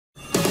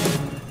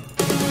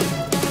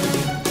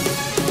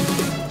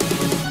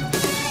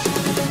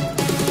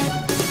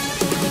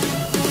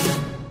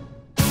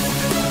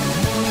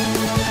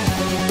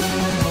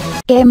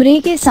कैमरे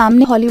के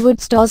सामने हॉलीवुड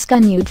स्टार्स का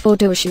न्यूड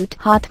फोटोशूट,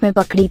 हाथ में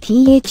पकड़ी थी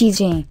ये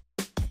चीजें।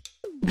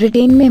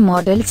 ब्रिटेन में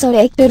मॉडल्स और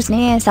एक्टर्स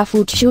ने ऐसा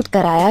फोटोशूट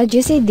कराया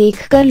जिसे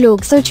देखकर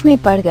लोग सच में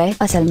पड़ गए।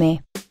 असल में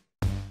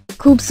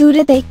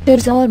खूबसूरत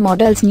एक्टर्स और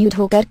मॉडल्स न्यूड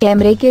होकर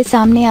कैमरे के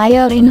सामने आए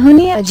और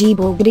इन्होंने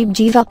अजीबोगरीब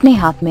जीव अपने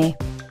हाथ में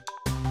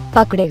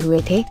पकड़े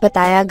हुए थे।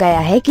 बताया गया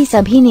है कि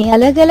सभी ने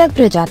अलग अलग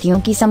प्रजातियों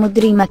की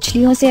समुद्री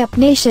मछलियों से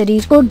अपने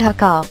शरीर को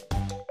ढका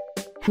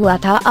हुआ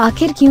था।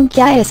 आखिर क्यों,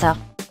 क्या ऐसा?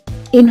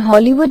 इन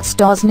हॉलीवुड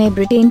स्टार्स ने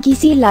ब्रिटेन की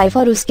सी लाइफ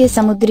और उसके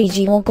समुद्री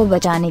जीवों को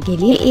बचाने के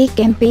लिए एक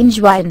कैंपेन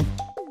ज्वाइन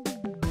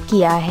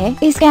किया है।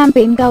 इस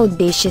कैंपेन का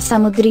उद्देश्य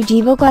समुद्री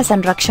जीवों का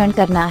संरक्षण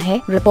करना है।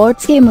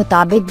 रिपोर्ट्स के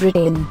मुताबिक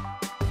ब्रिटेन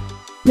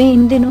में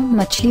इन दिनों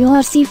मछलियों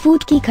और सी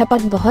फूड की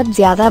खपत बहुत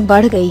ज्यादा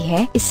बढ़ गई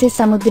है। इससे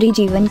समुद्री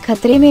जीवन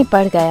खतरे में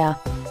पड़ गया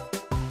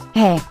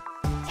है।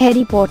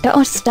 हैरी पॉटर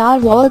और स्टार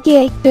वॉर्स के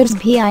एक्टर्स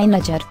भी आए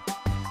नजर।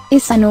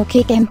 इस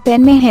अनोखे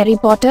कैंपेन में Harry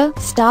Potter,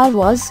 star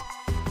Wars,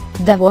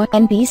 the war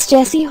and piece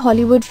जैसी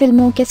हॉलीवुड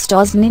फिल्मों के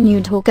स्टार्स ने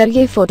न्यूड होकर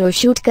ये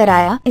फोटोशूट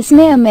कराया।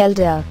 इसमें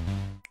अमेल्डा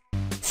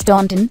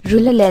Staunton,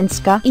 रूला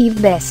लेंस्का,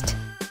 ewe best,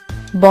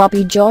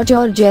 Bobby George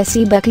और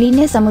जेसी बकली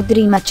ने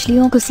समुद्री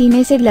मछलियों को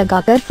सीने से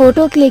लगाकर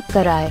फोटो क्लिक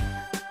कराए।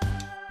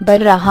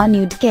 बढ़ रहा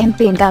न्यूड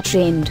कैंपेन का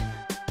ट्रेंड।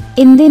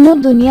 इन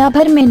दिनों दुनिया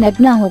भर में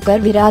नग्न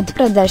होकर विरोध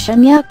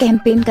प्रदर्शन या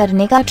कैंपेन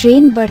करने का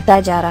ट्रेंड बढ़ता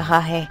जा रहा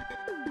है।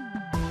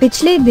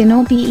 पिछले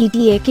दिनों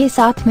PETA के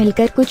साथ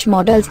मिलकर कुछ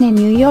मॉडल्स ने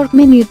न्यूयॉर्क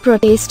में न्यूड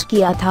प्रोटेस्ट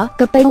किया था।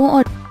 कपड़ों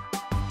और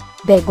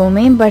बैगों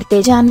में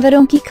बढ़ते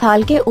जानवरों की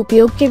खाल के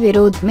उपयोग के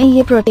विरोध में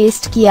ये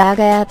प्रोटेस्ट किया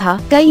गया था।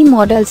 कई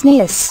मॉडल्स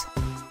ने इस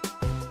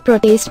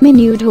प्रोटेस्ट में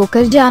न्यूड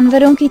होकर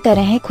जानवरों की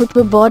तरह खुद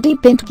को बॉडी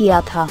पेंट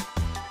किया था।